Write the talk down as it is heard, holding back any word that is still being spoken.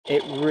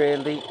it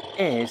really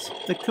is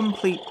the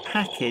complete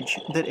package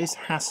that is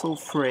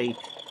hassle-free.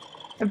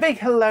 A big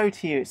hello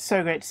to you, it's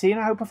so great to see you,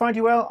 and I hope I find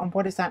you well on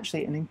what is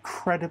actually an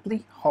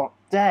incredibly hot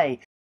day.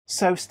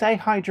 So stay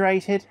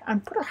hydrated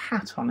and put a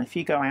hat on if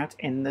you go out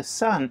in the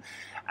sun.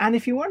 And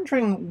if you're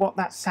wondering what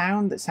that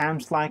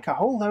sounds like a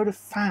whole load of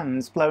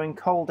fans blowing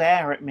cold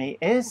air at me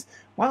is,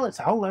 well, it's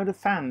a whole load of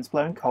fans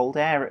blowing cold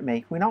air at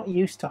me. We're not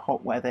used to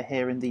hot weather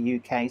here in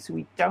the UK, so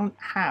we don't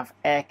have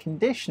air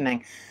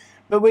conditioning.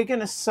 But we're going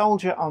to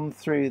soldier on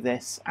through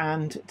this,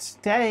 and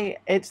today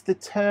it's the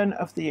turn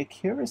of the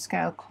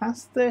Accurascale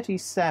Class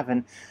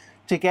 37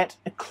 to get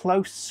a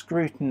close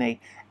scrutiny.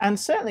 And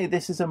certainly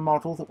this is a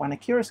model that when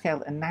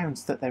Accurascale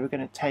announced that they were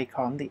going to take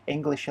on the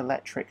English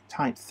Electric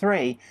Type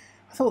 3,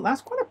 I thought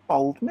that's quite a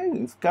bold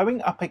move,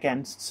 going up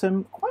against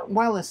some quite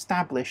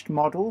well-established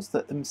models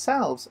that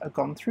themselves have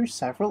gone through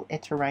several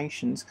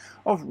iterations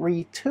of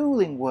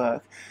retooling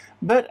work.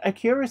 But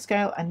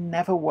Accurascale are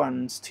never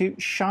ones to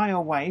shy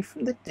away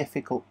from the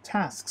difficult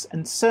tasks,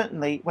 and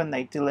certainly when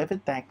they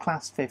delivered their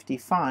Class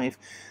 55,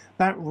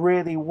 that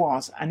really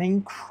was an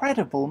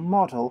incredible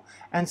model,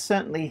 and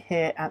certainly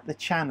here at the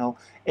channel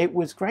it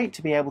was great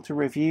to be able to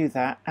review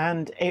that,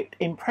 and it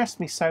impressed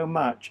me so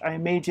much I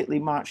immediately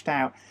marched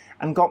out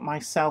and got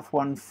myself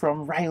one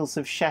from Rails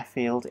of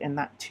Sheffield in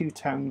that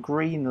two-tone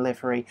green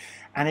livery,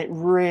 and it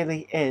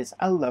really is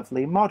a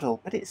lovely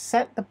model, but it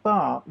set the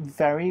bar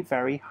very,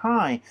 very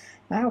high.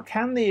 Now,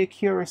 can the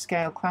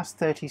Accurascale Class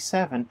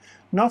 37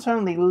 not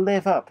only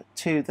live up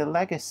to the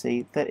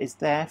legacy that is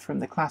there from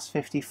the Class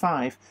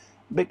 55,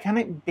 but can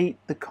it beat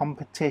the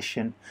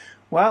competition?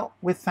 Well,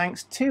 with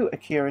thanks to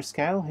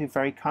Accurascale, who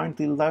very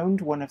kindly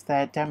loaned one of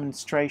their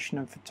demonstration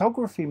and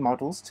photography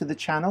models to the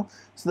channel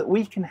so that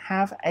we can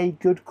have a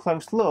good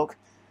close look,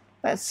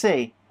 let's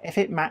see if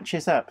it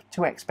matches up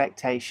to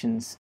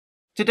expectations.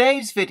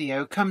 Today's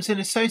video comes in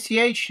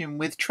association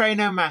with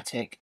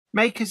Trainomatic,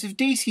 makers of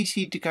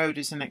DCC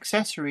decoders and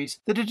accessories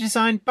that are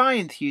designed by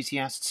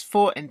enthusiasts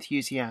for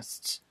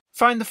enthusiasts.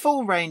 Find the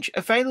full range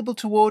available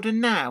to order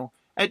now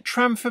at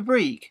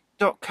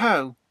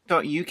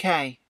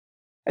tramfabrique.co.uk.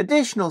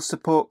 Additional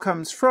support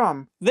comes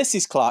from... This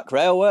is Clark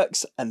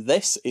Railworks, and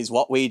this is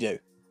what we do.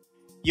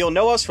 You'll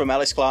know us from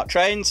Ellis Clark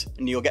Trains,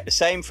 and you'll get the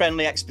same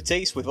friendly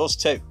expertise with us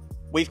too.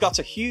 We've got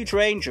a huge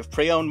range of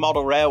pre-owned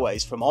model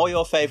railways from all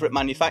your favourite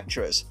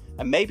manufacturers,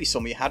 and maybe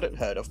some you hadn't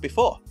heard of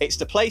before. It's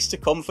the place to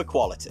come for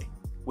quality.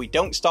 We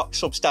don't stock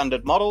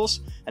substandard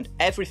models, and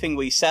everything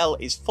we sell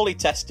is fully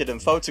tested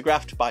and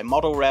photographed by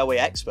model railway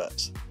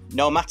experts.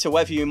 No matter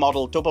whether you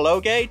model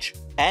double-O gauge,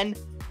 N,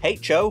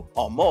 HO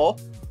or more,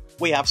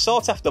 we have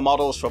sought after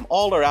models from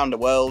all around the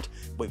world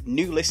with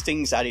new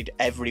listings added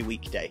every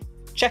weekday.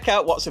 Check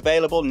out what's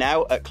available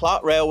now at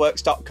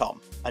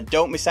clarkrailworks.com and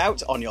don't miss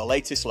out on your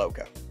latest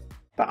loco.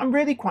 But I'm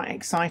really quite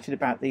excited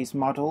about these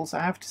models.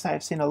 I have to say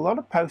I've seen a lot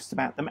of posts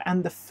about them,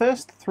 and the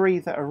first three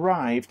that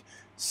arrived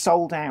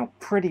sold out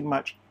pretty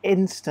much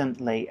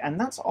instantly, and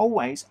that's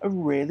always a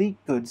really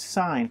good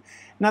sign.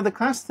 Now, the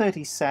Class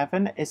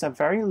 37 is a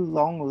very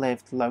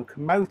long-lived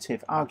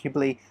locomotive,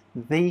 arguably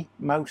the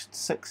most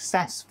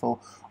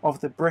successful of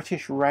the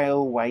British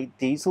Railway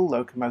diesel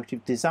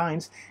locomotive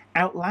designs,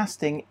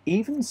 outlasting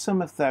even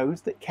some of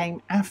those that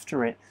came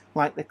after it,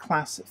 like the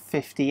Class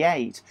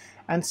 58,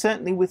 and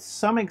certainly with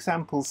some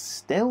examples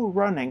still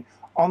running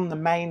on the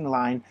main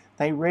line,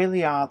 they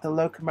really are the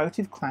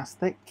locomotive class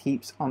that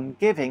keeps on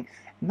giving,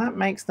 and that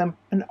makes them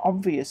an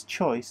obvious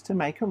choice to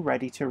make a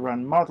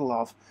ready-to-run model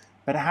of.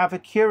 But have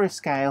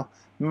Accurascale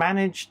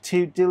managed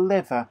to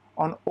deliver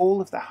on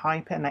all of the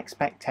hype and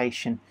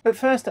expectation? But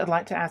first I'd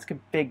like to ask a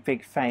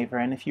big favour,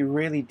 and if you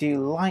really do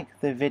like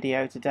the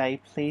video today,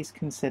 please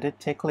consider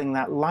tickling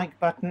that like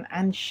button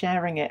and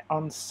sharing it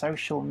on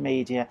social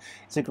media.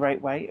 It's a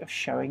great way of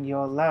showing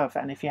your love,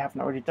 and if you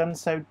haven't already done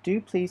so, do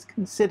please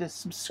consider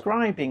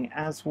subscribing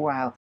as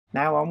well.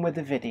 Now on with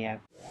the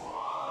video.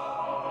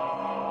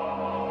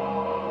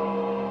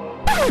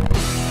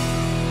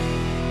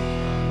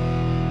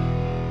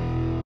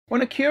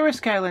 When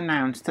Accurascale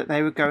announced that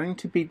they were going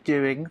to be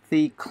doing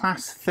the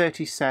Class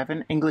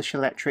 37 English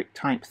Electric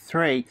Type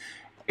 3,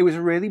 it was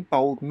a really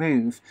bold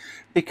move,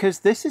 because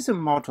this is a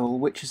model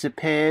which has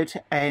appeared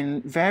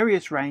in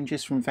various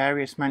ranges from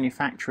various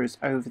manufacturers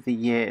over the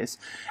years,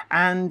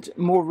 and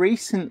more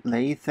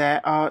recently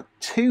there are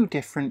two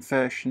different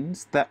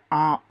versions that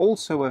are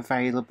also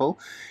available,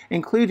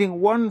 including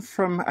one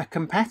from a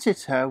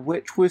competitor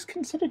which was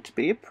considered to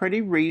be a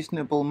pretty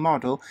reasonable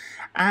model.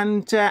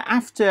 And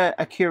after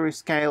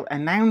Accurascale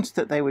announced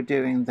that they were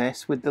doing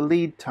this with the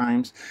lead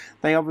times,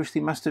 they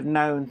obviously must have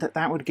known that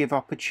that would give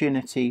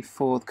opportunity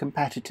for the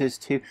competitors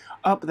to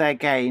up their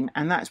game,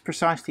 and that's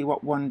precisely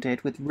what one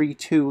did with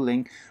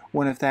retooling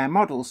one of their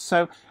models.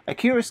 So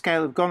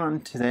Accurascale have gone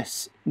on to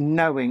this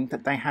knowing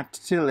that they had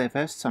to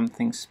deliver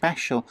something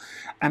special,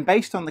 and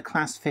based on the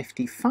Class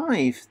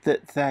 55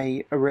 that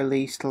they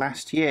released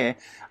last year,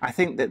 I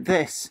think that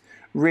this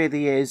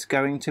really is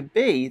going to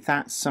be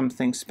that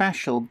something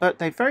special. But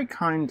they very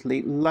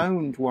kindly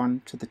loaned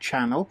one to the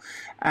channel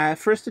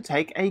for us to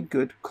take a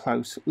good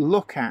close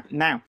look at.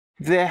 Now,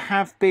 There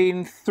have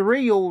been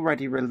 3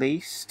 already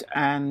released,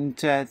 and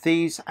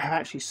these have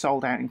actually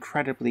sold out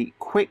incredibly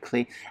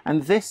quickly,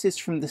 and this is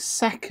from the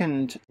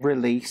second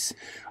release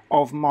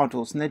of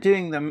models, and they're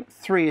doing them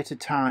 3 at a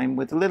time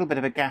with a little bit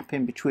of a gap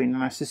in between,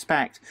 and I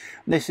suspect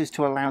this is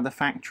to allow the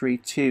factory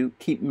to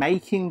keep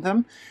making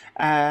them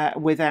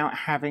without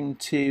having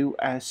to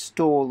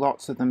store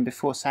lots of them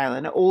before sale.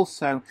 And it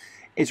also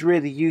is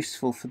really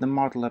useful for the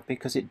modeler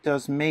because it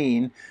does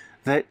mean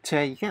that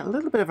you get a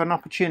little bit of an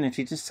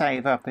opportunity to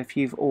save up if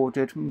you've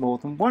ordered more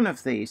than one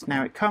of these.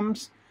 Now it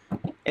comes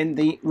in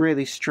the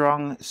really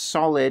strong,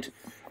 solid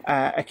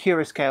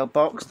Accurascale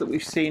box that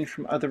we've seen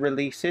from other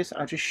releases.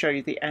 I'll just show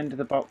you the end of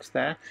the box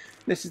there.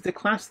 This is the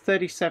Class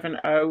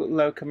 370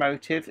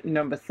 Locomotive,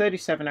 number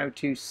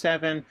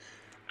 37027,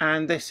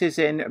 and this is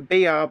in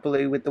BR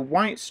blue with the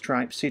white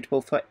stripe,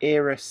 suitable for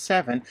Era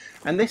 7,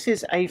 and this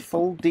is a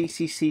full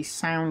DCC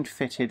sound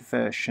fitted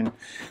version.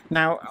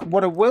 Now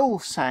what I will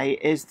say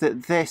is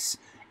that this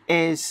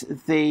is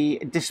the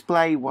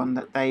display one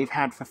that they've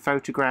had for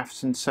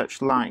photographs and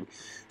such like.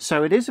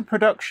 So it is a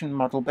production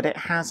model, but it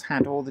has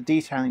had all the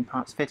detailing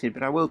parts fitted,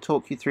 but I will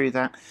talk you through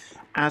that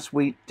as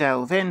we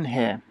delve in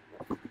here.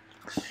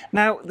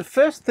 Now, the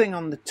first thing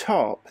on the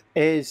top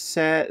is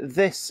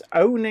this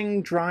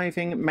owning,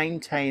 driving,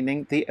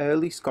 maintaining the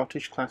early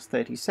Scottish Class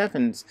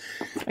 37s.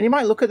 And you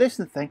might look at this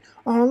and think,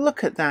 oh,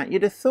 look at that.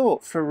 You'd have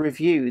thought for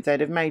review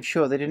they'd have made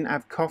sure they didn't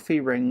have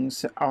coffee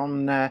rings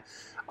on the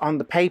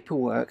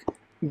paperwork.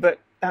 But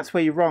that's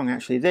where you're wrong,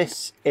 actually.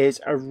 This is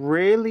a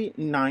really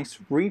nice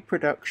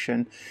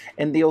reproduction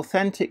in the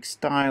authentic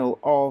style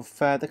of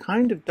the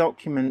kind of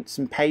documents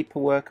and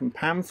paperwork and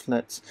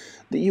pamphlets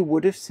that you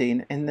would have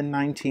seen in the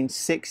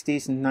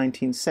 1960s and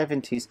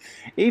 1970s,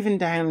 even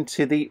down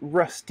to the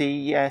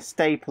rusty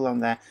staple on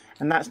there.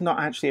 And that's not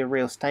actually a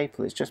real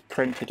staple, it's just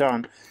printed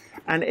on.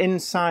 And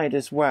inside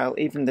as well,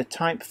 even the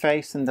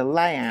typeface and the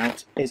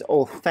layout is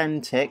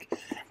authentic,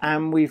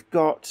 and we've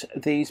got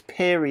these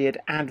period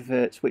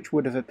adverts which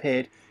would have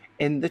appeared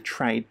in the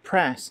trade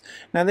press.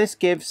 Now this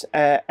gives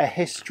a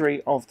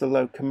history of the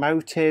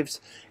locomotives,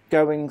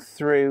 going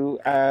through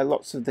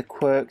lots of the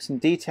quirks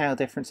and detail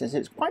differences.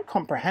 It's quite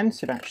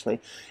comprehensive actually,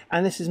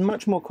 and this is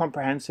much more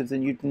comprehensive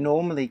than you'd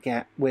normally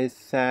get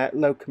with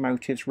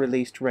locomotives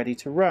released ready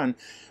to run.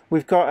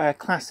 We've got a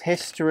class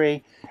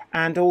history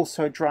and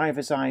also a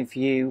driver's eye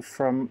view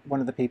from one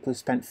of the people who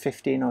spent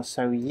 15 or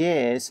so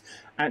years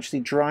actually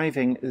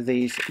driving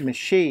these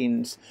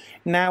machines.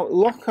 Now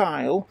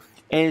Locomotive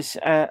is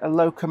a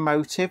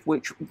locomotive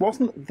which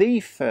wasn't the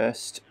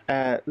first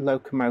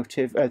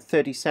locomotive,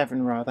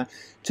 37 rather,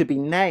 to be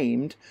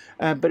named,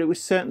 but it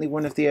was certainly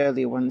one of the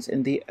earlier ones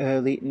in the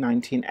early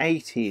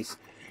 1980s.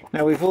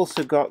 Now we've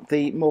also got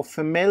the more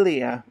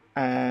familiar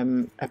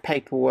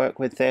paperwork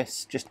with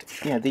this, just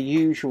the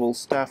usual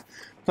stuff.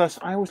 Plus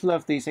I always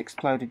love these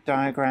exploded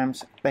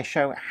diagrams. They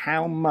show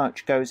how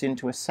much goes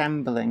into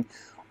assembling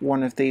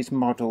one of these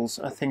models.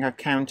 I think I've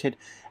counted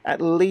at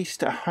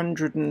least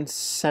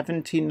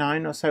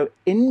 179 or so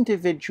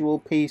individual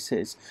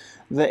pieces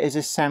that is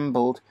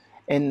assembled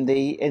in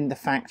the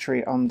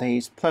factory on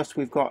these. Plus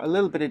we've got a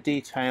little bit of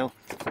detail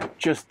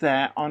just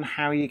there on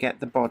how you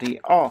get the body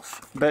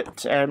off,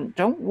 but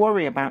don't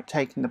worry about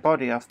taking the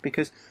body off,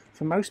 because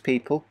for most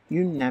people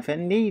you never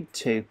need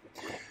to.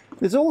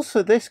 There's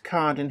also this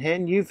card in here,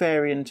 new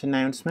variant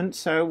announcement,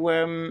 so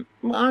well,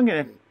 I'm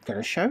going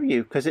to show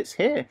you because it's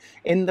here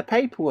in the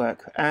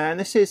paperwork, and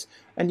this is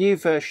a new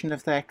version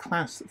of their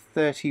Class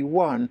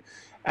 31,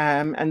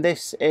 and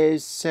this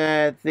is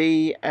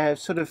the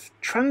sort of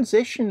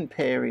transition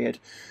period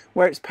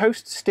where it's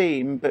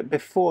post-steam but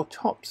before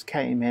tops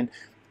came in,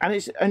 and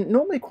it's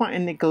normally quite a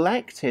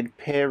neglected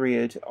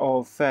period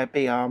of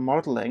BR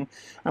modelling.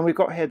 And we've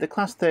got here the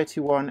Class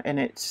 31 in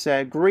its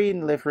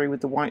green livery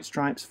with the white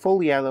stripes,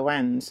 full yellow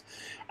ends,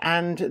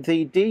 and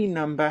the D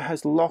number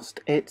has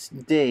lost its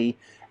D,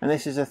 and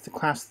this is a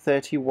Class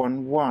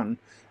 31-1.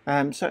 So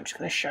I'm just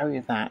going to show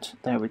you that.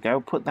 There we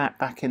go, put that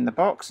back in the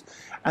box.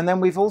 And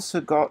then we've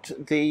also got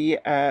the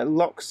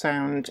lock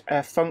sound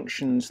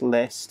functions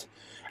list,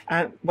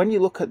 and when you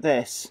look at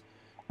this,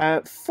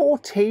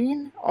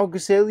 14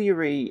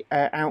 auxiliary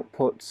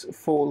outputs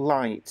for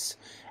lights.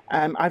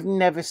 I've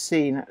never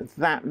seen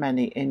that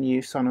many in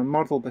use on a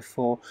model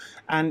before,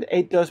 and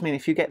it does mean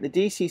if you get the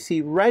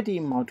DCC ready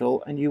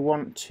model and you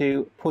want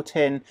to put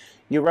in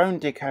your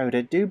own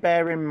decoder, do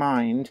bear in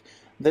mind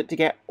that to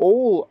get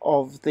all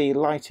of the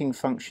lighting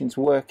functions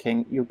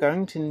working, you're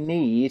going to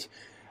need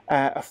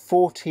a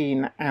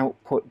 14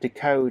 output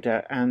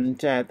decoder, and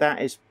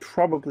that is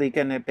probably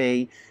going to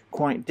be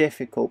quite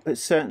difficult, but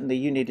certainly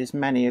you need as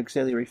many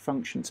auxiliary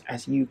functions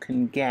as you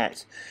can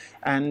get.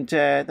 And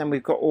then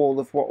we've got all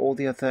of what all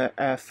the other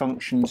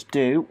functions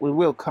do. We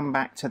will come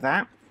back to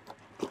that.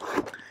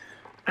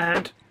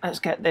 And let's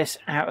get this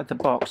out of the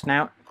box.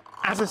 Now,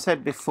 as I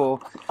said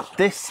before,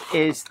 this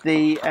is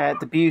the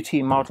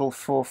beauty model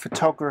for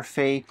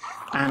photography,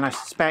 and I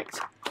suspect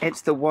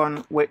it's the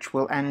one which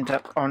will end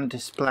up on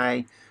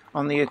display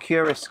on the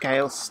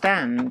Accurascale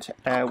stand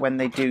when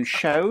they do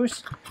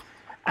shows.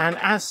 and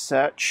as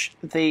such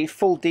the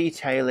full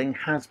detailing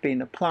has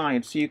been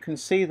applied. So you can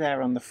see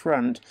there on the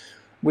front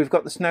we've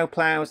got the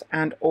snowplows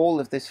and all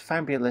of this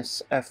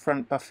fabulous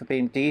front buffer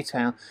beam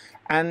detail,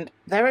 and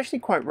they're actually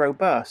quite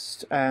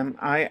robust.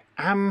 I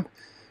am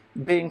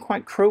being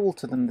quite cruel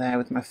to them there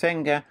with my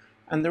finger,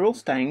 and they're all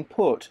staying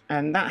put,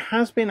 and that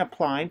has been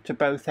applied to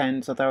both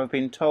ends, although I've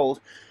been told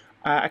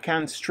I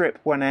can strip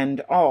one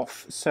end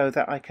off so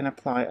that I can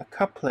apply a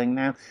coupling.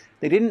 Now,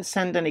 they didn't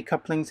send any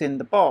couplings in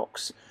the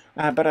box,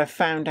 but I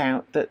found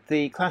out that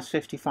the Class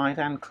 55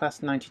 and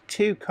Class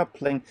 92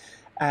 coupling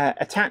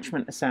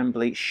attachment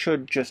assembly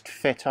should just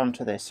fit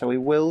onto this, so we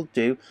will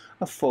do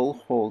a full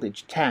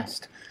haulage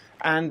test.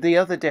 And the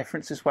other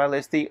difference as well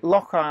is the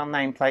Locomotive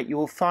nameplate. You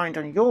will find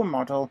on your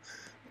model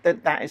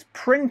that is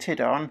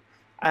printed on,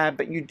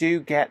 but you do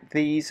get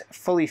these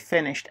fully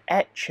finished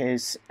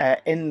etches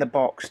in the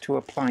box to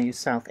apply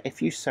yourself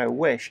if you so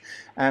wish,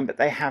 but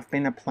they have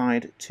been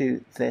applied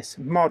to this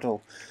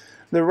model.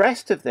 The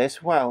rest of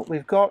this, well,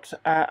 we've got,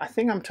 I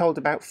think I'm told,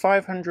 about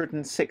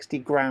 560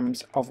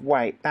 grams of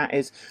weight. That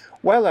is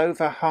well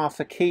over half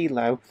a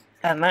kilo,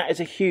 and that is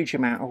a huge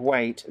amount of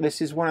weight.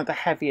 This is one of the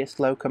heaviest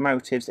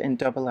locomotives in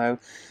 00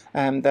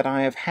 that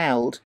I have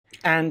held.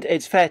 And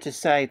it's fair to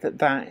say that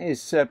that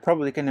is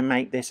probably going to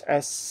make this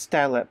a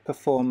stellar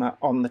performer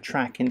on the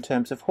track in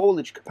terms of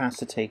haulage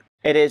capacity.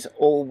 It is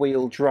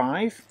all-wheel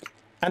drive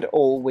and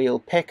all-wheel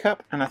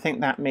pickup, and I think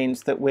that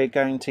means that we're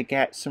going to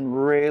get some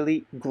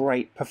really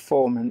great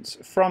performance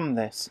from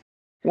this.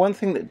 One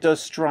thing that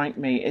does strike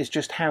me is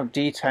just how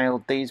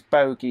detailed these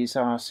bogies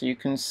are. So you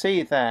can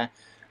see there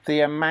the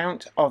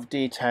amount of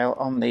detail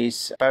on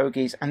these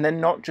bogies, and they're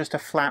not just a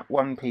flat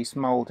one-piece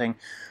moulding.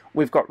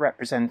 We've got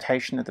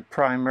representation of the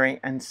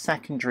primary and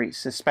secondary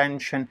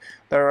suspension.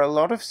 There are a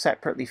lot of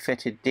separately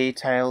fitted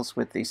details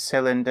with these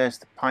cylinders,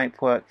 the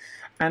pipework,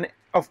 and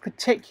of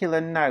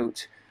particular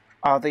note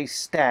are these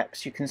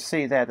steps. You can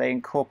see there they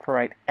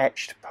incorporate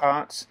etched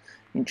parts.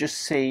 You can just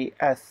see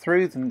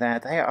through them there.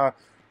 They are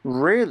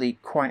really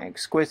quite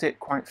exquisite,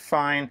 quite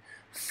fine,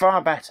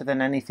 far better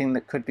than anything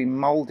that could be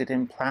moulded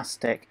in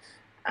plastic,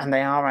 and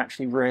they are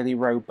actually really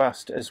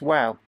robust as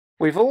well.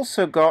 We've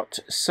also got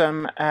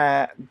some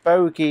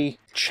bogie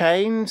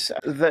chains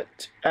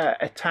that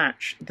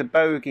attach the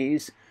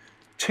bogies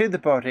to the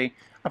body.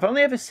 I've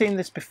only ever seen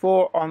this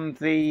before on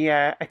the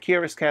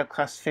Accurascale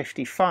Class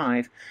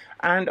 55,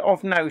 and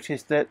I've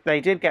noticed that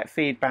they did get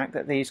feedback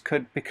that these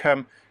could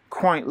become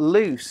quite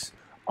loose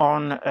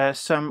on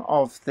some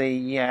of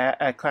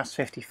the Class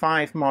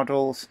 55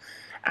 models,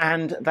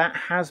 and that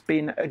has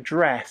been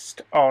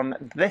addressed on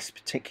this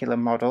particular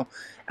model,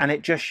 and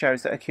it just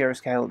shows that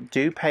Accurascale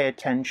do pay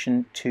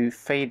attention to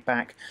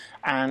feedback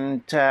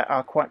and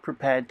are quite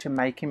prepared to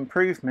make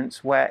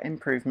improvements where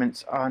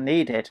improvements are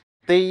needed.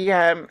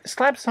 The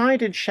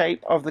slab-sided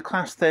shape of the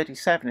Class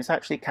 37 is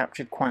actually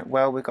captured quite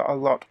well. We've got a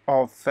lot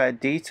of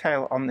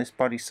detail on this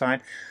body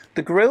side.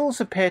 The grills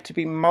appear to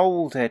be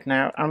moulded.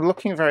 Now, I'm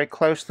looking very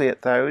closely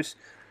at those.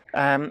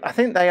 I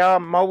think they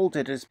are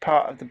moulded as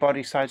part of the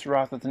body sides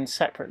rather than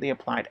separately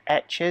applied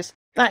etches.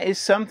 That is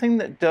something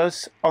that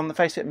does, on the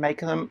face of it,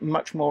 make them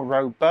much more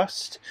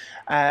robust.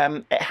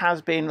 It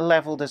has been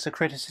levelled as a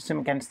criticism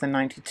against the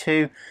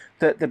 92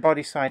 that the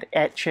body side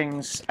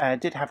etchings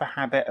did have a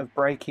habit of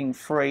breaking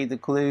free. The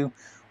glue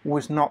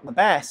was not the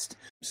best.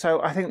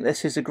 So I think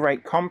this is a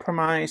great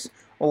compromise.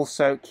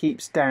 Also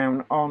keeps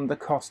down on the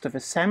cost of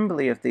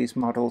assembly of these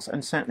models,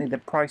 and certainly the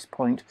price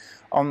point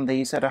on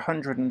these at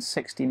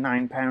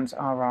 £169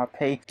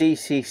 RRP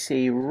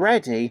DCC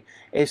ready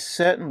is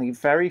certainly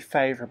very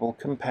favourable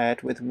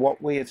compared with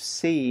what we have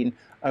seen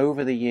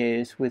over the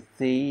years with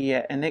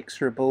the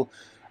inexorable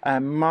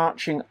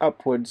marching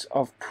upwards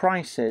of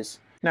prices.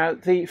 Now,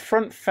 the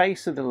front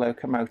face of the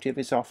locomotive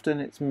is often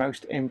its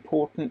most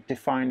important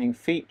defining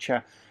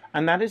feature,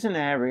 and that is an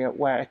area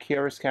where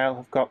Accurascale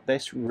have got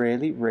this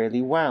really,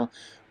 really well.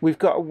 We've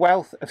got a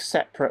wealth of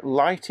separate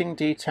lighting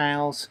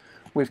details,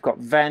 we've got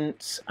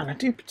vents, and I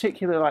do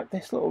particularly like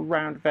this little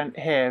round vent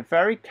here.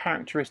 Very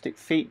characteristic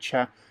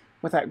feature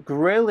with that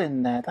grille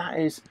in there. That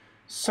is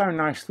so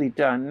nicely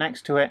done.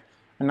 Next to it,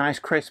 a nice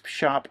crisp,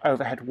 sharp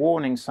overhead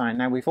warning sign.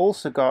 Now, we've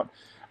also got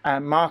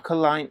marker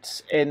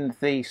lights in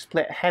the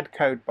split head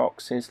code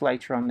boxes.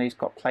 Later on, these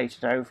got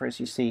plated over, as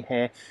you see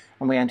here,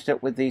 and we ended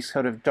up with these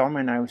sort of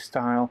domino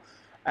style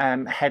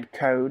head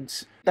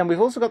codes. Then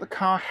we've also got the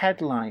car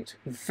headlight.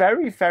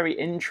 Very, very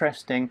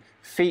interesting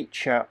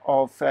feature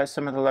of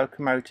some of the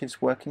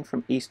locomotives working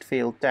from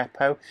Eastfield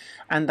Depot,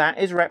 and that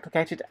is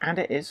replicated and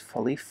it is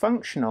fully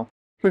functional.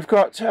 We've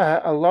got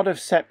a lot of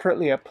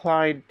separately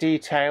applied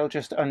detail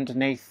just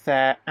underneath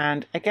there,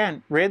 and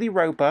again, really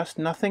robust,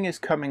 nothing is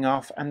coming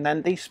off. And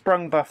then these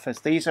sprung buffers,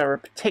 these are a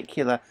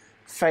particular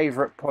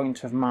favourite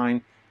point of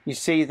mine. You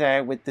see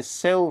there with the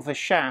silver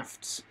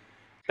shafts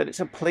that it's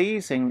a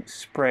pleasing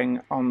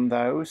spring on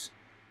those,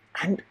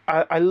 and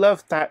I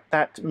love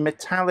that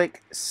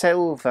metallic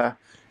silver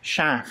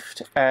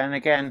shaft. And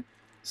again,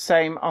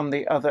 same on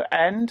the other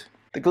end.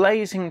 The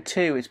glazing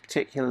too is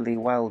particularly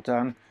well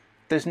done.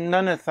 There's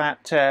none of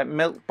that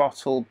milk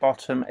bottle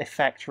bottom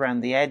effect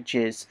around the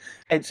edges.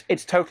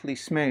 It's totally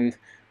smooth.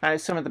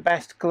 It's some of the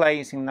best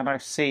glazing that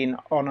I've seen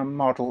on a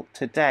model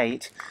to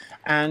date.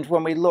 And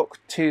when we look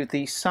to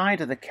the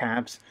side of the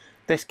cabs,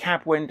 this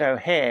cab window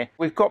here,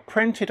 we've got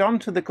printed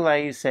onto the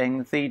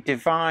glazing the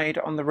divide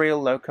on the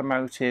real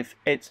Locomotive.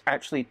 It's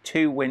actually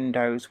 2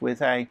 windows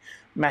with a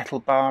metal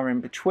bar in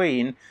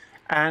between,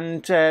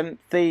 and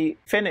the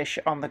finish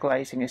on the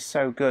glazing is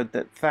so good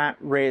that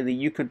really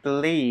you could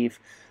believe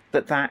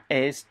that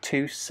is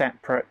 2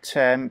 separate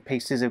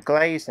pieces of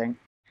glazing.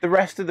 The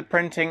rest of the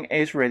printing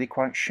is really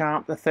quite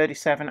sharp. The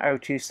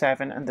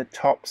 37027 and the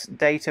TOPS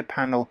data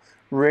panel,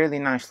 really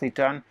nicely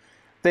done.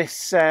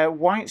 This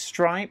white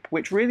stripe,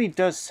 which really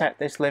does set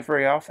this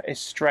livery off, is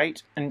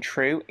straight and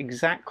true,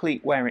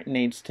 exactly where it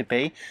needs to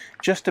be,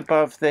 just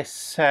above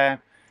this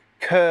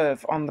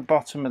curve on the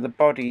bottom of the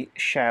body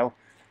shell.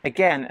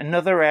 Again,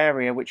 another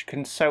area which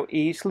can so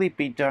easily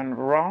be done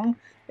wrong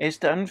is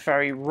done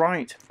very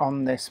right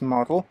on this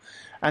model.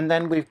 And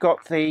then we've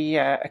got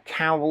the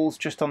cowls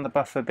just on the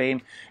buffer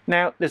beam.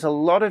 Now, there's a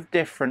lot of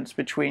difference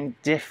between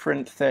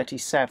different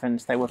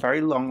 37s. They were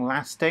very long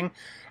lasting.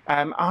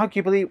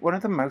 Arguably one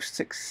of the most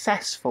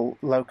successful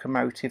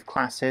Locomotive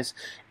classes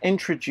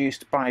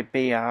introduced by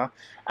BR.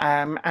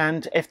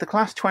 And if the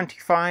Class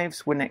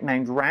 25s were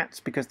nicknamed rats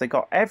because they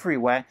got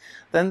everywhere,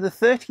 then the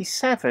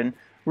 37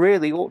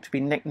 really ought to be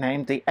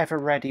nicknamed the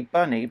Ever-Ready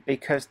Bunny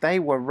because they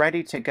were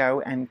ready to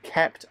go and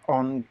kept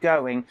on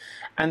going,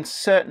 and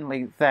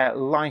certainly their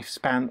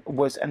lifespan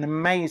was an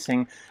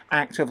amazing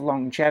act of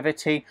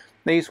longevity.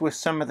 These were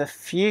some of the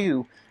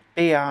few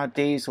BR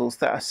diesels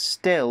that are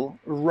still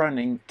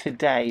running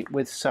today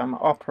with some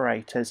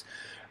operators.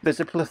 There's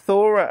a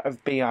plethora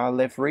of BR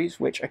liveries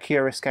which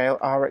Accurascale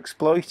are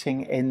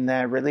exploiting in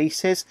their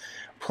releases.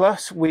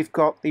 Plus we've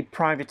got the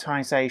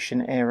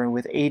privatisation era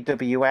with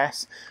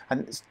EWS,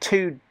 and there's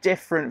 2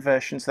 different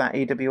versions of that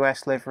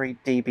EWS livery,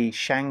 DB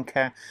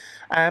Schenker,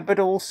 but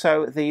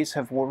also these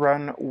have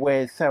run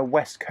with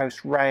West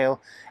Coast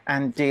Rail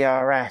and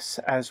DRS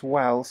as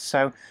well,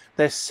 so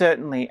there's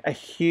certainly a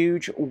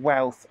huge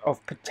wealth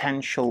of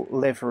potential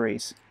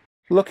liveries.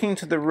 Looking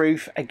to the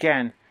roof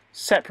again,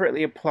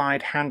 separately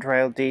applied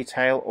handrail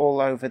detail all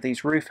over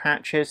these roof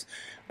hatches.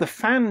 The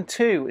fan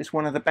too is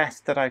one of the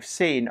best that I've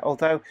seen,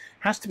 although it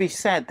has to be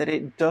said that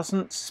it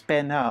doesn't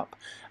spin up,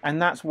 and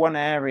that's one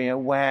area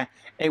where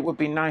it would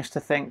be nice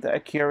to think that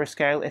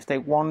Accurascale, if they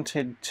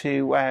wanted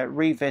to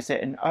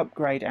revisit and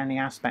upgrade any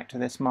aspect of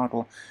this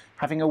model,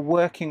 having a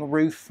working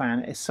roof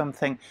fan is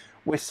something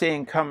we're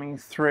seeing coming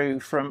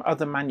through from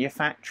other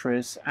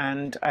manufacturers,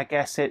 and I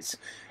guess it's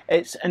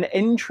an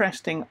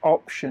interesting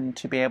option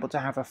to be able to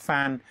have a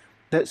fan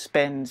that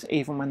spins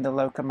even when the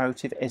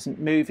Locomotive isn't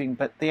moving,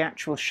 but the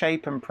actual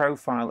shape and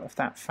profile of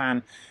that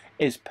fan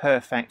is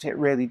perfect. It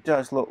really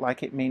does look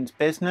like it means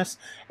business.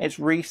 It's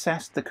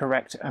recessed the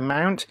correct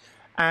amount,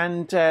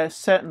 and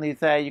certainly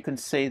there you can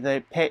see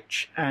the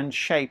pitch and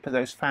shape of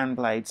those fan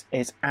blades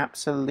is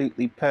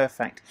absolutely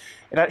perfect.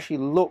 It actually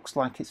looks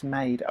like it's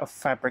made of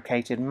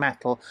fabricated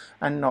metal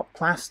and not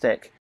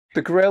plastic.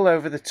 The grille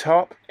over the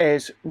top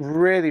is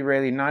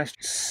really nice,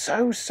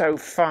 so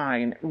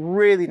fine,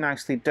 really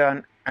nicely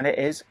done, and it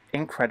is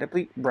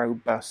incredibly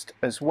robust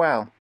as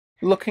well.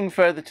 Looking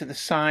further to the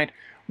side,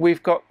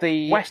 we've got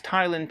the West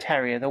Highland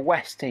Terrier, the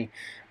Westie,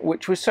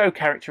 which was so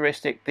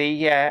characteristic,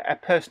 the a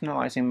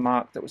personalising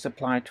mark that was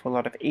applied to a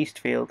lot of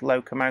Eastfield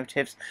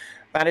locomotives.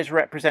 That is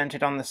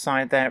represented on the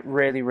side there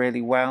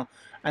really well.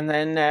 And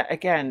then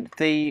again,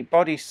 the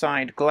body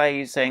side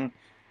glazing,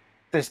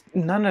 there's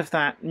none of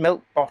that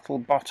milk bottle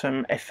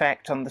bottom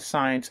effect on the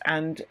sides,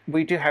 and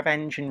we do have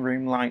engine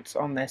room lights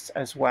on this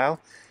as well.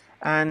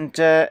 And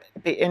it'd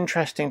be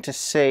interesting to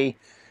see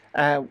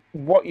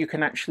what you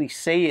can actually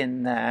see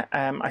in there.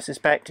 I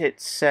suspect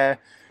it's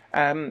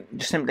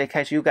just simply a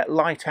case you'll get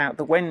light out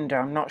the window.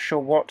 I'm not sure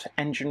what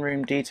engine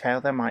room detail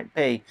there might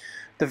be.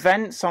 The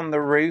vents on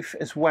the roof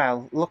as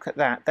well, look at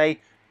that. They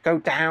go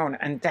down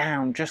and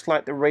down just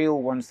like the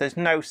real ones. There's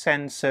no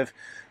sense of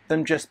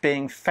them just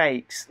being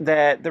fakes.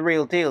 They're the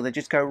real deal. They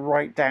just go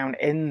right down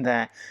in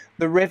there.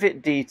 The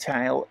rivet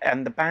detail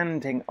and the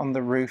banding on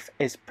the roof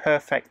is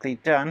perfectly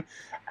done,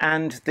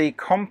 and the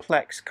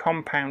complex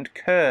compound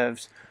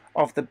curves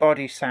of the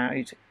body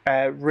side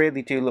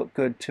really do look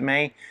good to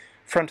me.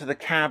 Front of the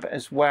cab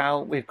as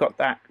well, we've got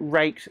that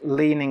raked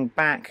leaning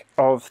back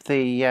of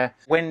the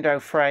window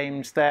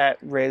frames there,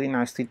 really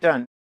nicely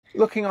done.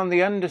 Looking on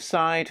the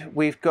underside,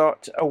 we've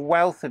got a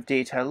wealth of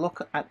detail.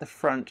 Look at the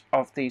front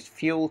of these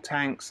fuel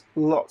tanks,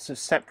 lots of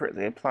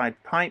separately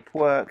applied pipe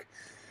work.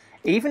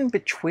 Even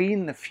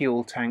between the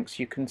fuel tanks,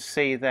 you can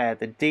see there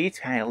the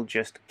detail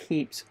just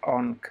keeps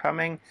on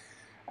coming.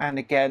 And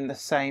again, the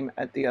same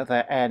at the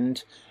other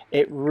end.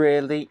 It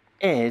really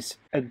is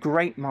a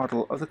great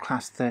model of the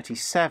Class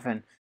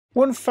 37.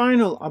 One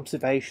final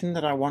observation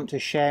that I want to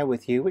share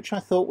with you, which I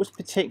thought was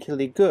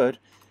particularly good,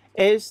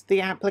 is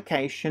the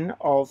application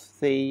of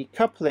the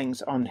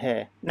couplings on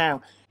here.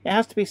 Now, it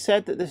has to be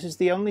said that this is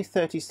the only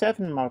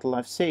 37 model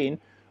I've seen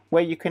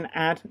where you can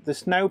add the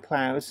snow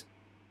plows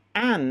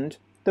and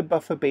the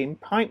buffer beam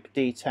pipe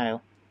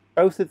detail.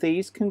 Both of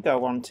these can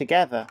go on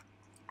together.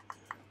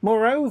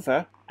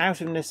 Moreover,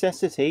 out of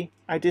necessity,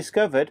 I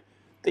discovered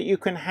that you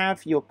can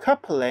have your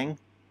coupling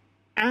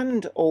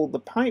and all the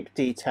pipe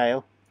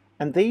detail,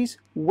 and these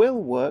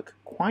will work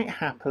quite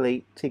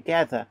happily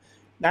together.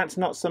 That's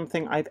not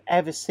something I've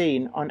ever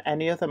seen on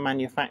any other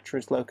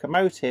manufacturer's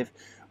locomotive,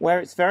 where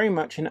it's very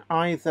much an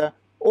either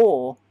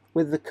or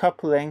with the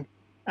coupling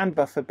and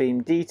buffer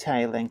beam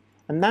detailing,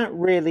 and that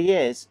really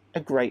is a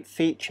great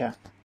feature.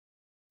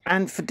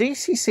 And for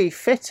DCC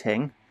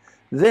fitting,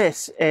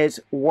 this is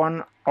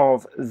one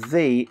of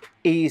the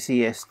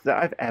easiest that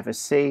I've ever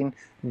seen.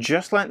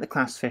 Just like the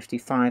Class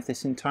 55,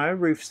 this entire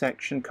roof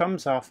section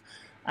comes off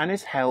and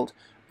is held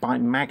by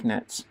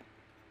magnets.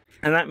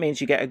 And that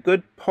means you get a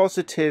good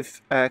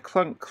positive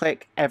clunk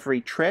click every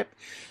trip.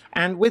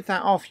 And with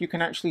that off, you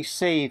can actually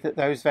see that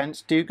those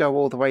vents do go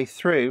all the way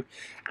through.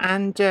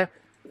 And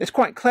it's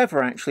quite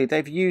clever, actually.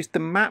 They've used the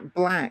matte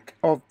black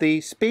of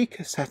the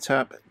speaker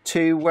setup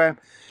to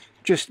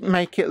just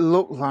make it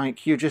look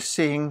like you're just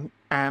seeing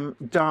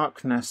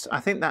darkness.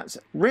 I think that's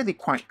really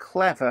quite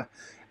clever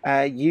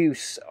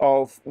use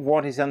of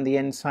what is on the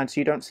inside, so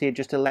you don't see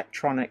just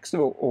electronics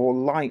or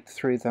light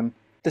through them.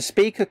 The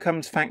speaker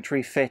comes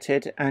factory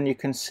fitted, and you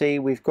can see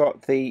we've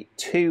got the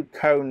two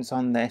cones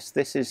on this.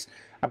 This is,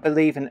 I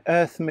believe, an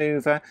earth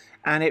mover,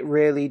 and it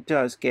really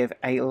does give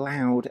a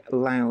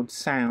loud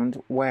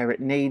sound where it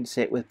needs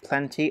it, with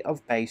plenty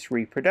of bass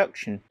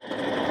reproduction.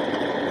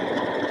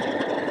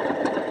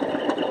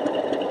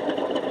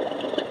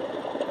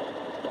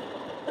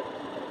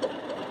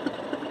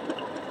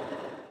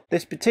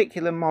 This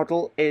particular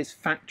model is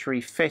factory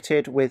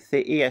fitted with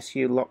the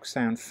ESU Lock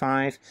Sound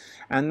 5,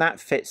 and that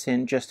fits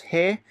in just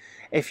here.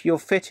 If you're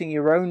fitting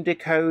your own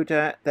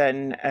decoder,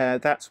 then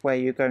that's where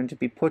you're going to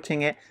be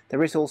putting it.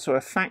 There is also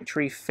a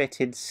factory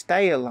fitted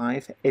Stay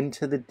Alive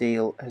into the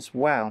deal as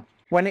well.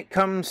 When it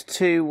comes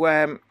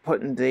to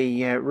putting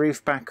the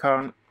roof back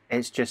on,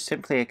 it's just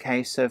simply a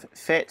case of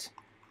fit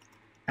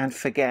and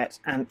forget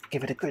and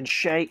give it a good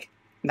shake.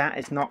 That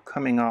is not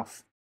coming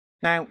off.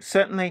 Now,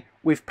 certainly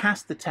we've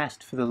passed the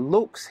test for the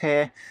looks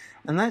here,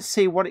 and let's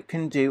see what it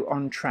can do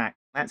on track.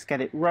 Let's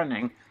get it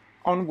running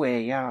on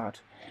Weir Yard.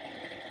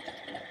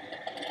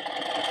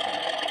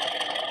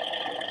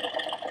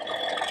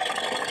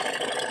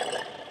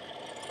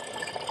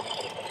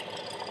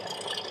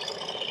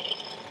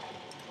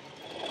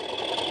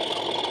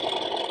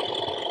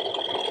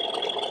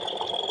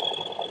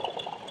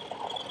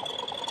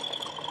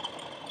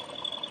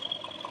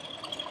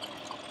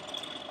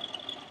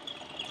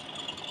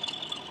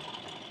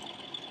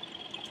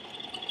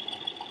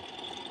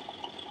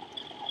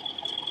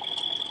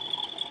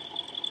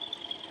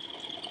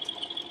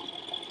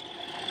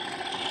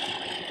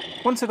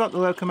 Once I got the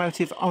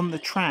locomotive on the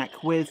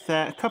track with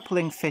a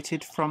coupling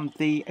fitted from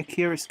the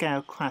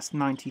Accurascale Class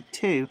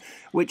 92,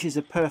 which is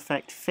a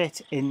perfect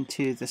fit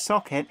into the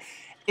socket,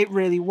 it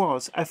really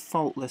was a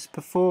faultless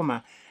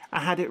performer. I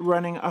had it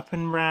running up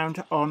and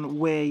round on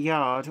Weir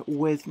Yard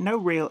with no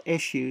real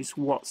issues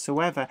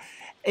whatsoever.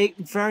 It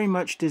very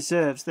much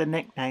deserves the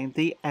nickname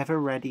the Ever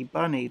Ready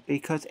Bunny,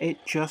 because it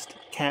just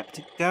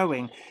kept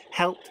going,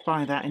 helped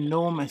by that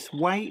enormous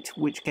weight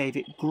which gave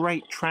it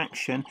great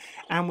traction,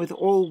 and with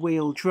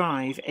all-wheel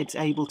drive it's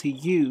able to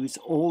use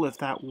all of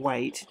that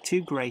weight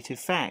to great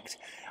effect.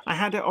 I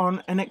had it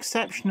on an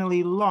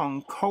exceptionally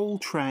long coal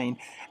train,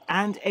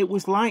 and it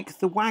was like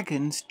the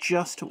wagons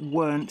just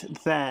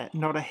weren't there.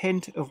 Not a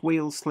hint of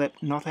wheel slip,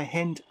 not a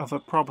hint of a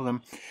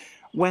problem.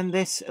 When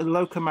this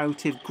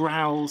locomotive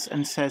growls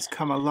and says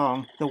come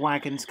along, the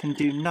wagons can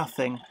do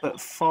nothing but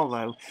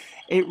follow.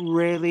 It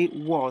really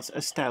was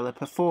a stellar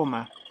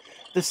performer.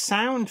 The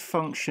sound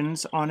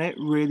functions on it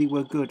really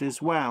were good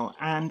as well,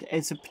 and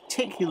it's a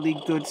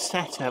particularly good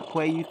setup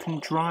where you can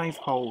drive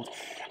hold,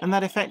 and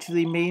that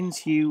effectively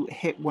means you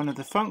hit one of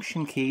the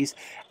function keys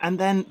and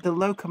then the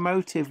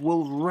locomotive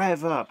will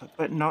rev up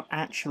but not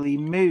actually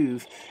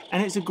move,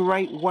 and it's a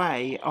great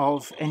way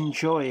of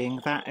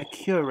enjoying that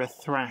Accura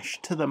thrash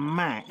to the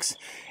max,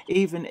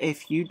 even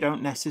if you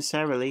don't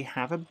necessarily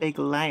have a big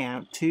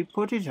layout to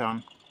put it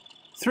on.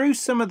 Through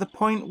some of the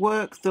point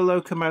work, the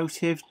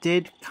locomotive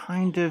did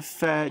kind of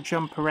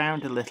jump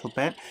around a little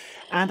bit,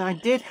 and I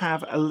did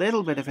have a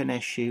little bit of an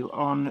issue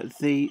on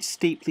the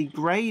steeply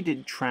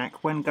graded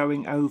track when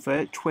going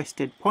over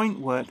twisted point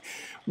work,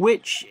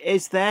 which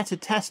is there to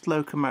test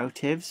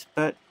locomotives,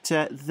 but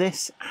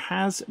this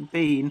has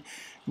been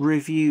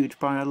reviewed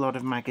by a lot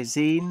of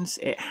magazines,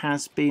 it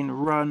has been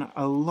run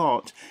a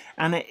lot,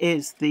 and it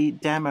is the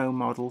demo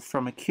model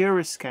from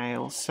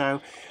Accurascale,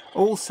 so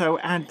also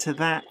add to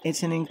that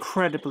it's an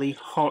incredibly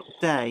hot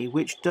day,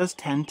 which does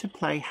tend to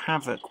play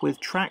havoc with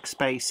track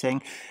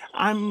spacing.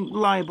 I'm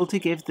liable to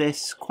give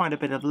this quite a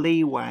bit of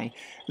leeway,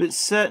 but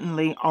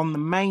certainly on the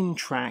main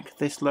track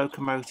this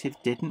locomotive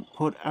didn't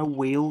put a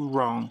wheel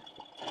wrong.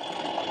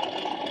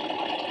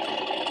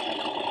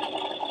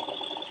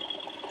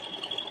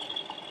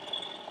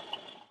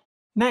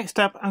 Next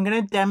up, I'm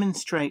going to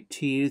demonstrate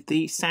to you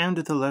the sound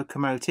of the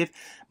locomotive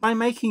by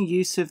making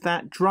use of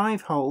that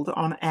drive hold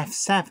on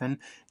F7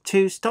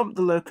 to stop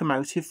the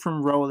locomotive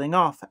from rolling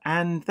off,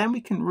 and then we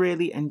can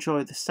really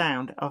enjoy the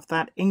sound of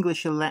that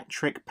English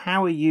Electric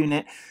power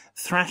unit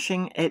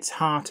thrashing its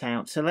heart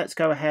out. So let's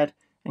go ahead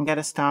and get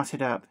us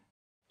started up.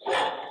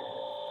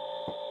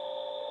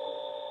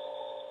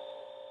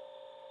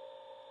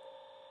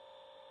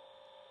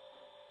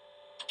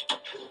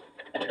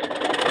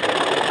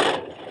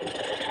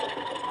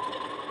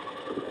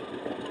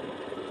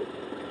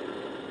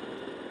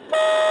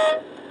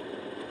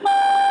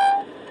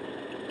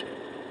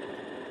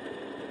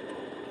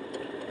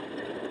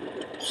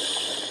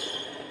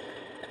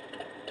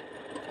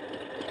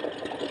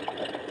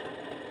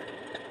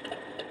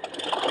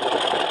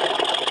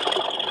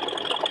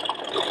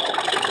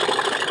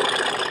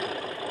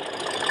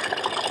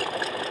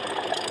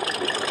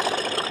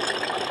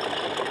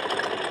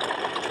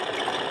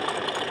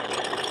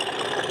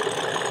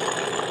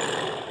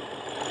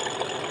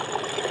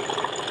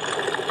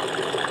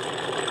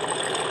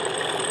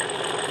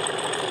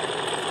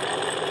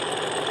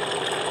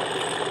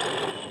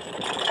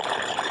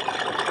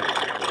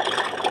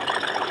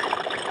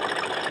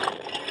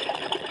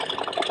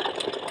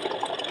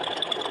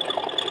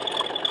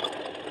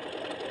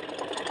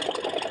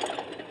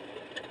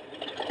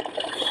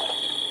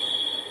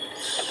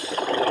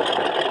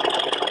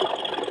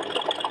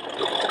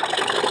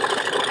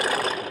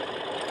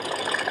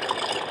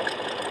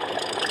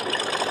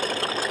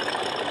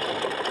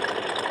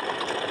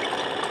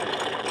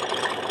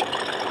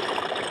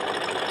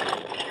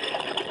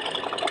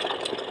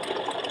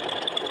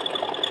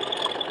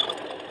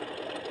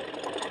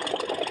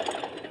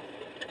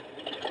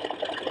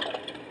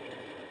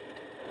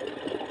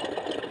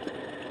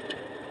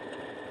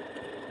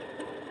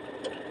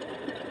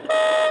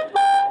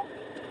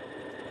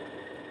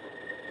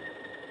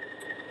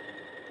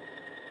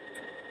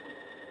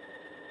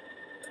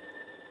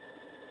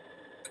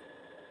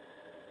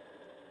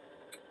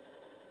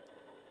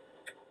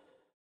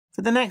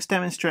 For the next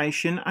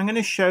demonstration, I'm going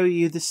to show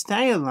you the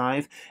stay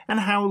alive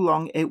and how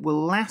long it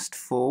will last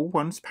for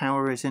once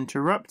power is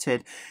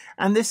interrupted.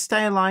 And this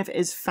stay alive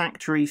is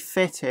factory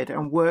fitted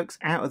and works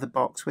out of the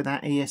box with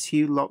our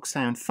ESU Lock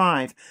Sound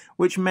 5,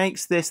 which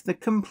makes this the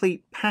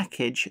complete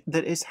package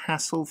that is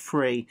hassle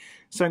free.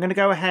 So I'm going to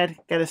go ahead,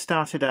 get us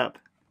started up.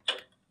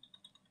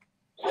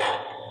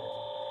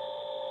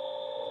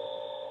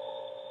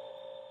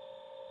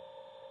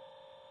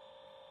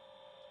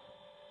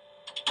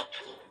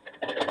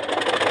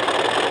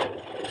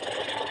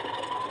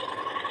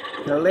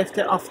 Now lift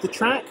it off the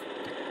track.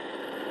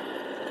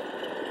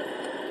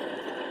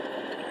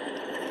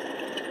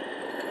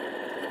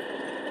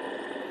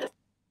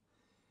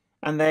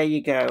 And there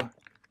you go.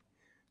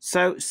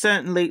 So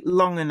certainly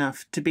long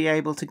enough to be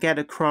able to get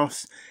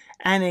across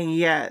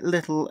any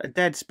little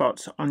dead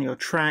spots on your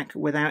track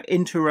without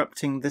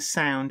interrupting the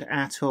sound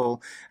at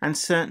all, and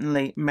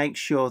certainly make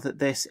sure that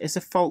this is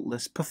a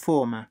faultless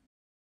performer.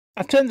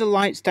 I've turned the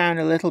lights down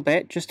a little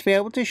bit just to be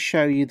able to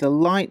show you the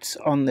lights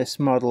on this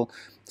model.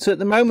 So at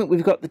the moment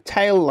we've got the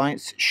tail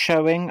lights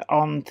showing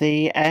on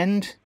the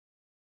end.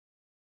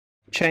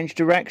 Change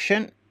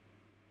direction.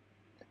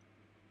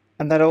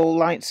 And that all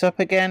lights up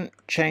again.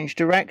 Change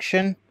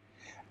direction.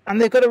 And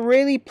they've got a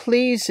really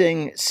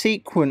pleasing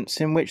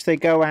sequence in which they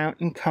go out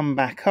and come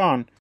back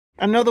on.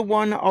 Another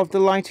one of the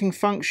lighting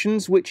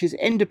functions which is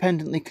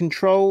independently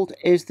controlled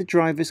is the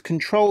driver's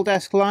control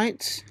desk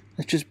lights.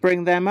 Let's just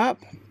bring them up.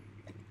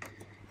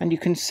 And you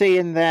can see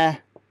in there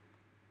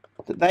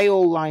that they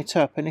all light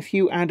up, and if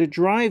you add a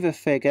driver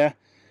figure,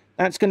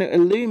 that's going to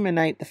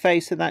illuminate the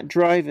face of that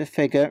driver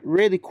figure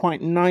really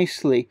quite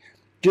nicely,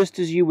 just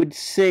as you would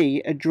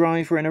see a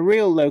driver in a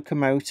real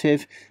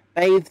locomotive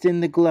bathed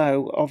in the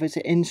glow of its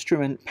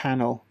instrument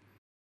panel.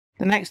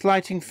 The next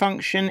lighting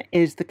function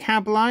is the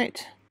cab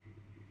light,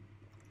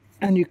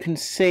 and you can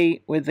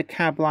see with the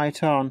cab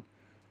light on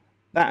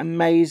that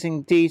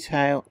amazing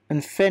detail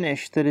and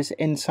finish that is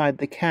inside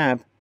the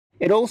cab.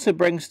 It also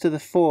brings to the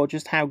fore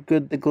just how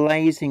good the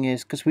glazing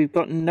is, because we've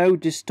got no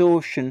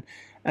distortion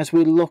as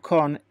we look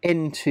on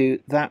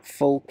into that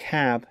full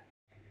cab.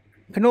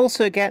 You can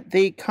also get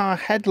the car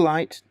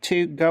headlight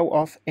to go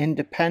off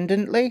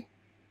independently.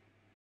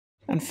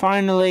 And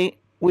finally,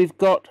 we've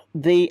got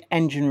the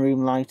engine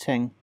room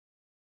lighting.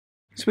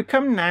 So we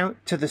come now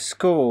to the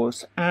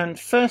scores, and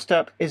first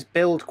up is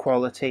build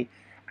quality.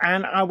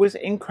 And I was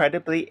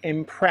incredibly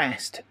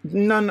impressed.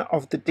 None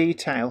of the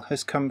detail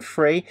has come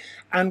free,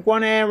 and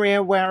one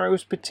area where I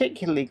was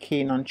particularly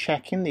keen on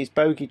checking, these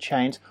bogie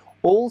chains,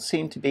 all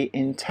seem to be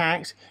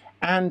intact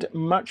and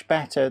much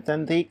better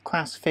than the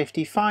Class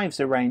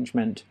 55's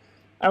arrangement.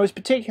 I was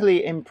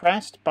particularly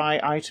impressed by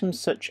items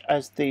such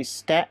as these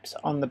steps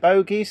on the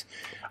bogies.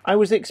 I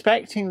was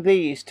expecting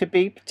these to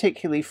be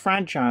particularly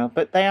fragile,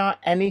 but they are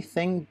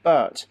anything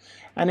but,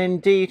 and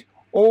indeed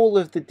all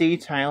of the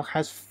detail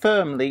has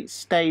firmly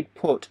stayed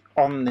put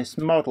on this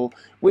model,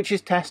 which is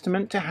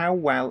testament to how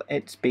well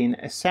it's been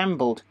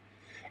assembled.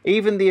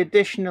 Even the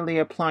additionally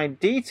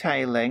applied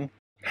detailing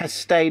has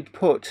stayed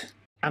put,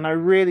 and I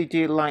really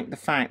do like the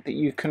fact that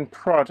you can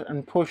prod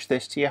and push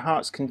this to your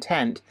heart's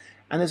content,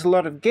 and there's a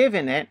lot of give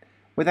in it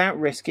without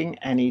risking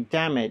any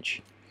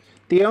damage.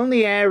 The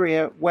only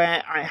area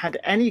where I had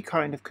any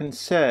kind of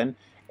concern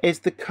is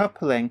the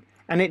coupling,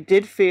 and it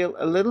did feel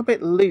a little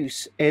bit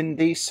loose in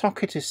the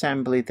socket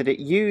assembly that it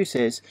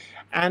uses,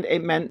 and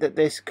it meant that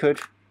this could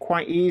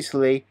quite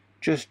easily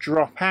just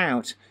drop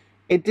out.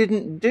 It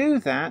didn't do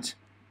that,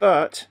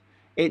 but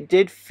it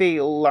did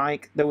feel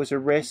like there was a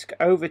risk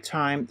over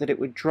time that it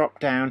would drop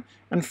down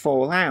and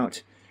fall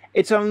out.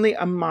 It's only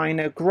a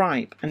minor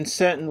gripe, and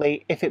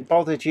certainly if it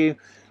bothered you,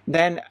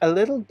 then a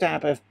little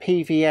dab of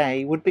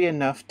PVA would be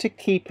enough to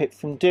keep it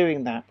from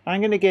doing that.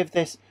 I'm going to give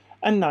this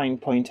a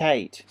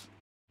 9.8.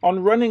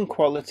 On running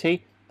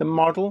quality, the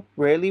model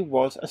really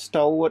was a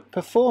stalwart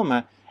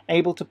performer,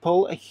 able to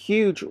pull a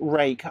huge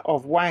rake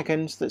of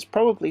wagons that's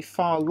probably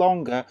far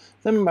longer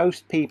than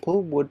most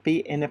people would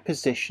be in a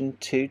position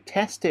to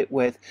test it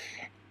with.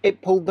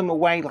 It pulled them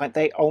away like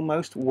they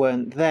almost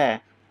weren't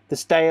there. The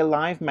Stay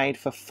Alive made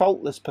for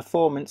faultless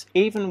performance.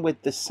 Even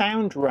with the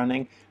sound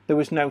running, there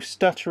was no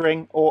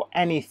stuttering or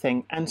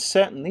anything, and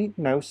certainly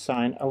no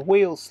sign of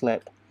wheel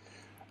slip.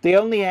 The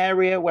only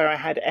area where I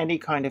had any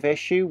kind of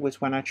issue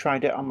was when I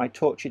tried it on my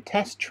tortured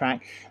test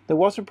track. There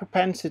was a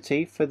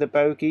propensity for the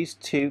bogies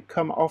to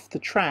come off the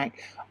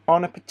track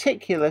on a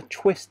particular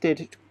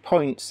twisted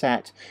point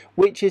set,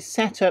 which is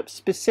set up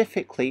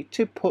specifically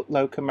to put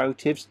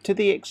locomotives to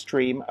the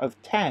extreme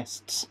of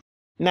tests.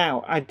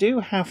 Now, I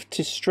do have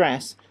to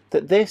stress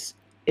that this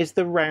is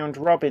the round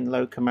robin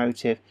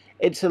locomotive.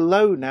 It's a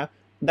loaner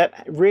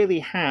that really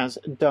has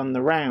done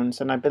the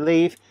rounds, and I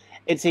believe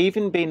it's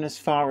even been as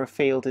far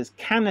afield as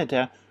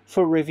Canada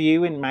for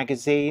review in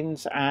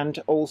magazines and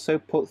also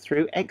put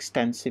through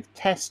extensive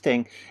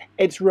testing.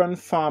 It's run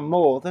far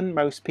more than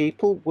most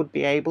people would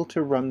be able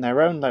to run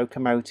their own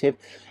locomotive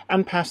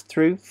and passed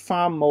through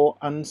far more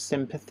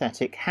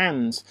unsympathetic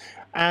hands.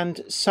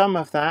 And some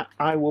of that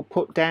I will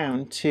put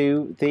down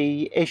to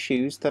the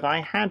issues that I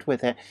had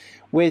with it,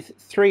 with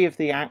 3 of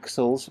the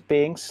axles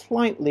being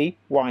slightly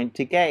wide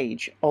to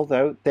gauge,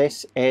 although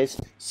this is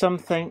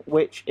something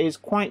which is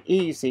quite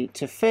easy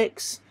to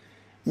fix,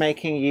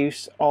 making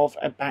use of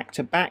a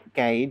back-to-back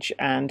gauge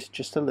and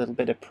just a little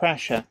bit of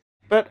pressure.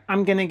 But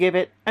I'm going to give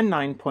it a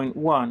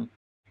 9.1.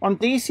 On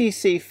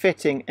DCC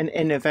fitting and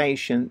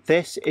innovation,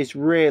 this is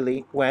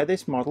really where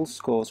this model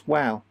scores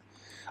well.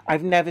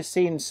 I've never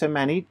seen so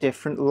many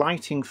different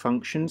lighting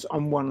functions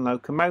on one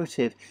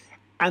locomotive,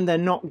 and they're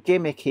not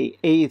gimmicky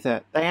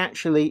either. They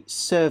actually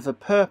serve a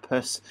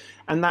purpose,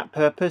 and that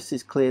purpose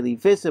is clearly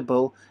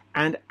visible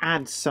and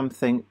adds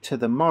something to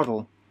the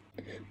model.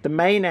 The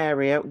main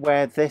area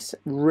where this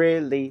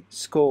really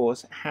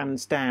scores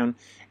hands down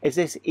is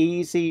this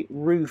easy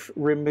roof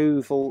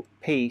removal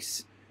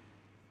piece.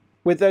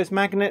 With those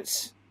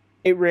magnets,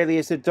 it really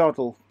is a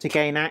doddle to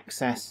gain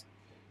access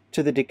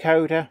to the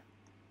decoder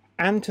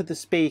and to the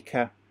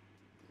speaker.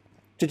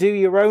 To do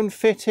your own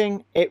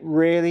fitting, it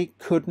really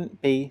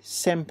couldn't be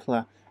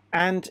simpler,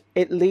 and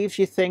it leaves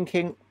you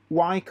thinking,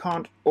 why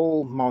can't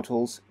all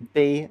models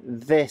be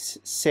this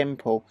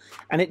simple?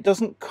 And it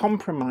doesn't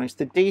compromise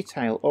the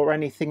detail or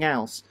anything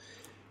else.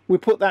 We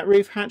put that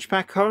roof hatch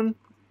back on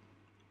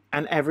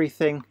and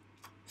everything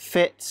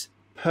fits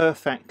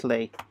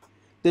perfectly.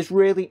 There's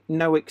really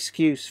no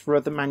excuse for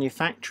other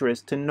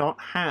manufacturers to not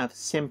have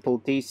simple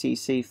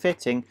DCC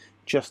fitting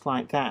just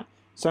like that.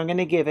 So I'm going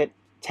to give it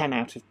 10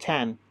 out of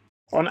 10.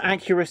 On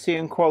accuracy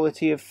and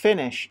quality of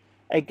finish,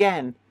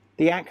 again,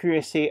 the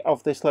accuracy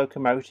of this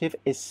locomotive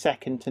is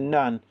second to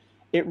none.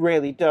 It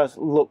really does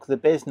look the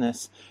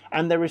business,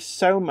 and there is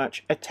so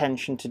much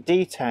attention to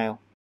detail.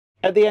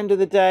 At the end of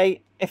the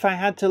day, if I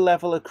had to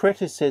level a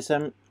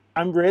criticism,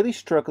 I'm really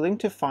struggling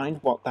to find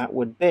what that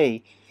would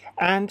be.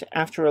 And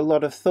after a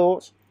lot of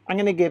thought, I'm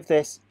going to give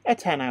this a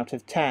 10 out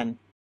of 10.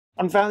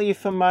 On value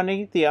for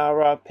money, the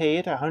RRP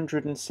at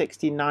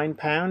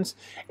 £169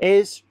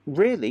 is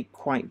really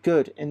quite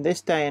good in this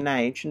day and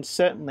age, and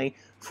certainly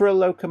for a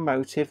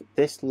locomotive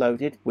this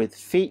loaded with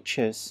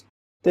features.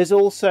 There's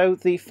also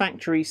the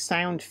factory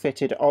sound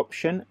fitted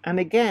option, and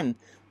again,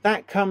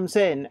 that comes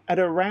in at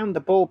around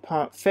the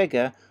ballpark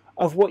figure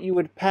of what you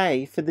would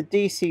pay for the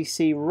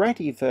DCC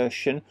ready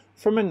version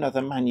from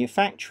another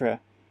manufacturer.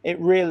 It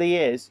really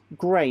is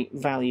great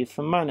value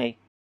for money.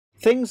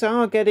 Things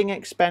are getting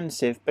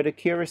expensive, but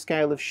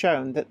Accurascale have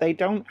shown that they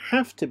don't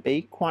have to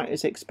be quite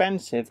as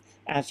expensive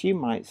as you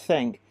might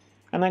think,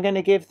 and I'm going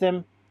to give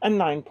them a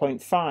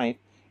 9.5,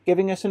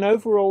 giving us an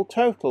overall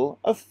total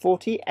of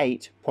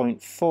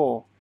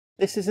 48.4.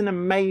 This is an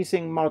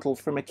amazing model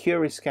from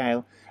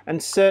Accurascale,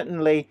 and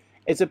certainly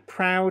is a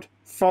proud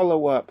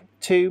follow-up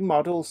to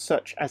models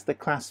such as the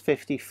Class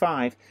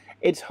 55.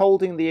 It's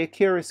holding the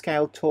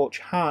Accurascale torch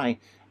high,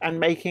 and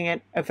making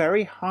it a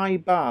very high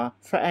bar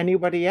for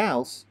anybody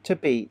else to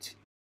beat.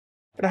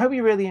 But I hope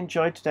you really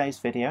enjoyed today's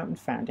video and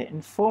found it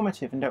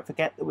informative, and don't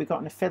forget that we've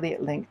got an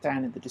affiliate link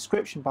down in the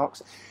description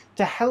box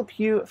to help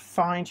you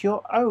find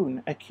your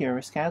own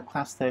Accurascale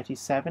Class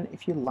 37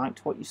 if you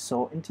liked what you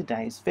saw in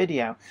today's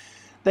video.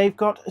 They've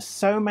got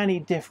so many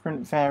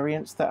different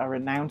variants that are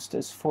announced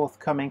as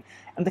forthcoming,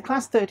 and the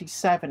Class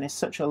 37 is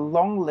such a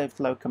long-lived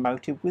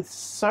locomotive with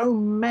so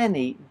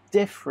many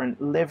different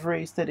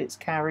liveries that it's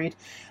carried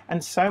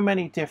and so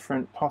many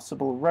different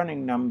possible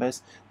running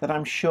numbers that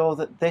I'm sure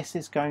that this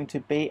is going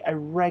to be a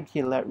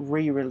regular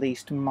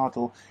re-released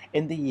model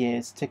in the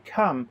years to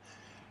come.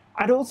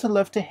 I'd also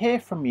love to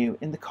hear from you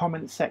in the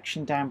comments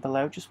section down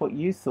below, just what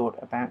you thought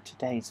about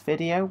today's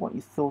video, what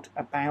you thought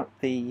about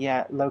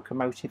the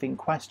locomotive in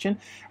question,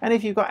 and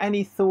if you've got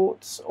any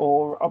thoughts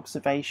or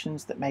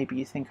observations that maybe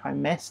you think I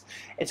missed.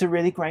 It's a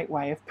really great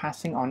way of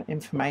passing on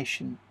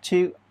information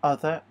to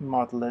other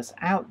modelers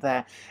out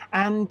there,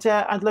 and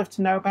I'd love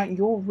to know about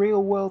your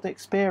real-world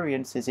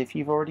experiences if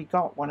you've already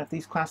got one of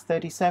these Class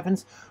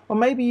 37s, or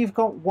maybe you've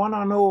got one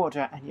on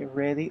order and you're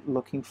really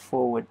looking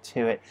forward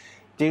to it.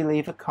 Do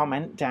leave a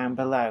comment down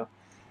below.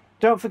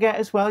 Don't forget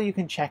as well, you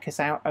can check us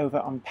out over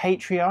on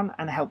Patreon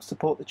and help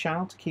support the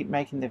channel to keep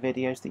making the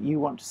videos that you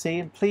want to see.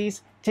 And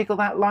please tickle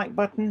that like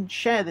button,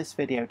 share this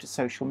video to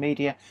social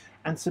media,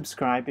 and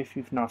subscribe if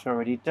you've not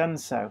already done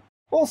so.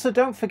 Also,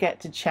 don't forget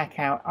to check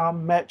out our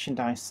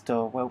merchandise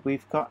store, where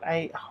we've got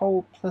a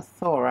whole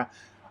plethora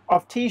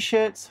of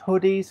t-shirts,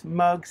 hoodies,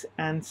 mugs,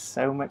 and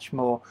so much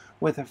more,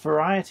 with a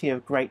variety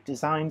of great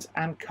designs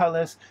and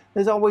colours.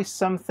 There's always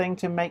something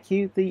to make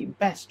you the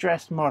best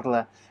dressed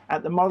modeller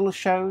at the model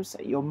shows,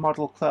 at your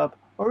model club,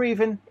 or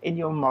even in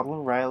your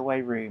model railway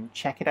room.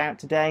 Check it out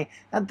today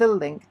at the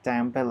link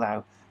down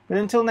below. But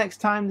until next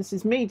time, this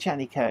is me,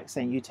 Jenny Kirk,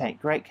 saying you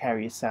take great care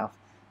of yourself.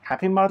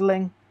 Happy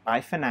modelling.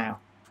 Bye for now.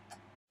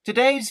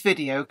 Today's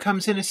video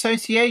comes in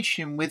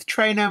association with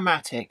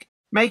Trainomatic,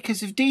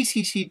 makers of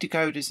DCC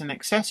decoders and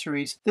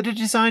accessories that are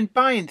designed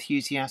by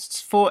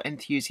enthusiasts for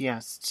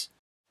enthusiasts.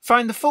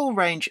 Find the full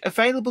range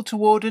available to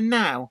order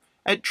now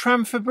at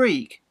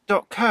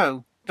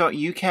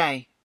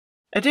tramfabrique.co.uk.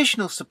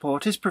 Additional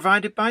support is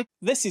provided by...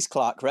 This is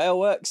Clark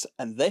Railworks,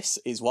 and this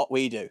is what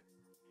we do.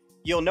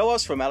 You'll know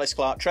us from Ellis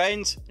Clark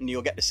Trains, and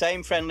you'll get the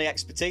same friendly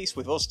expertise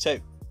with us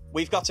too.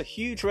 We've got a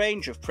huge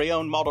range of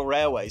pre-owned model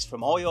railways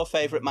from all your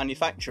favourite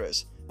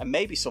manufacturers, and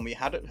maybe some you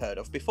hadn't heard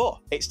of before.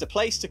 It's the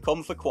place to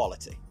come for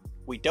quality.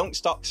 We don't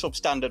stock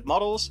substandard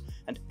models,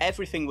 and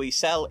everything we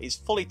sell is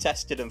fully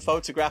tested and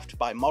photographed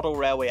by model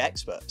railway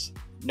experts.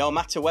 No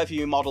matter whether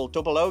you model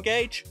double O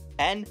gauge,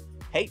 N,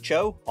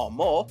 HO or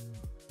more,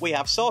 we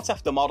have sought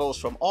after models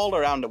from all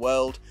around the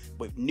world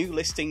with new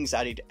listings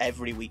added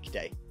every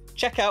weekday.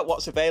 Check out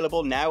what's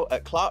available now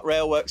at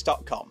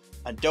clarkrailworks.com,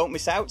 and don't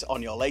miss out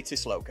on your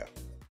latest loco.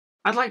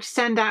 I'd like to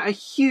send out a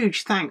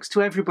huge thanks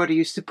to everybody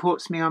who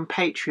supports me on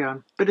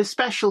Patreon, but a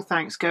special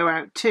thanks go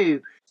out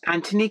to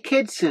Anthony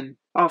Kidson,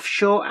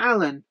 Offshore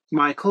Allen,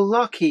 Michael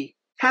Lockie,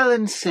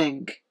 Helen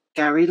Sink,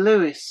 Gary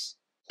Lewis,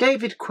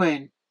 David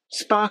Quinn,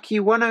 Sparky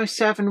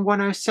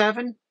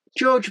 107107,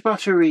 George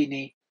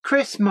Botterini,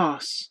 Chris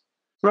Moss,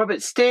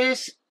 Robert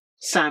Steers,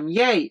 Sam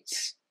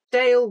Yates,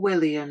 Dale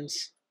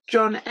Williams,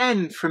 John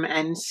N from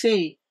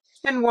NC,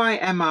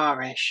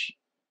 NYMR-ish,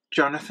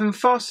 Jonathan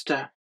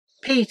Foster,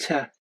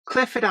 Peter,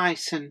 Clifford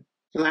Ison,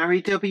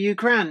 Larry W.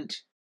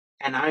 Grant,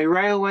 NI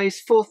Railways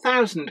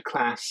 4000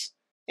 class,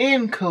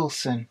 Ian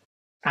Coulson,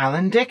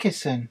 Alan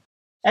Dickerson,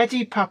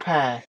 Eddie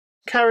Popper,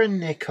 Karen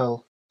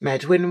Nichol,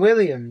 Medwin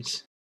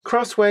Williams,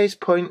 Crossways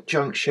Point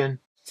Junction,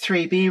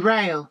 3B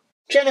Rail,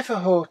 Jennifer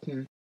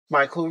Horton,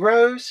 Michael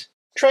Rose,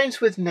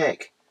 Trains with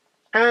Nick,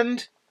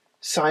 and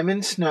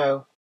Simon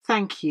Snow.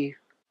 Thank you.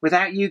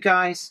 Without you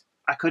guys,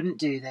 I couldn't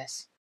do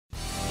this.